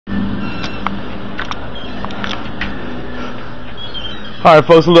Alright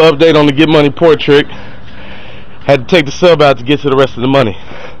folks, a little update on the get money port trick. Had to take the sub out to get to the rest of the money.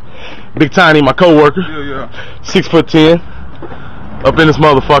 Big Tiny, my co-worker, 6'10", up in this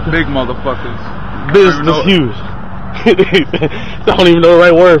motherfucker. Big motherfuckers. Business huge. Don't even know the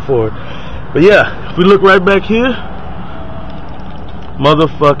right word for it. But yeah, if we look right back here,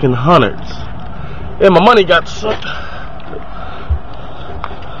 motherfucking hundreds. Yeah, my money got sucked.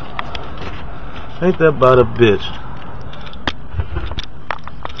 Ain't that about a bitch?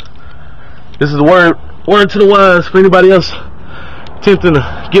 This is the word to the wise for anybody else attempting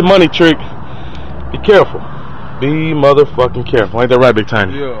to get money trick. Be careful. Be motherfucking careful. Ain't that right, Big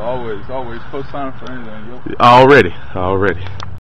Tiny? Yeah, always. Post sign for anything, yo. Already.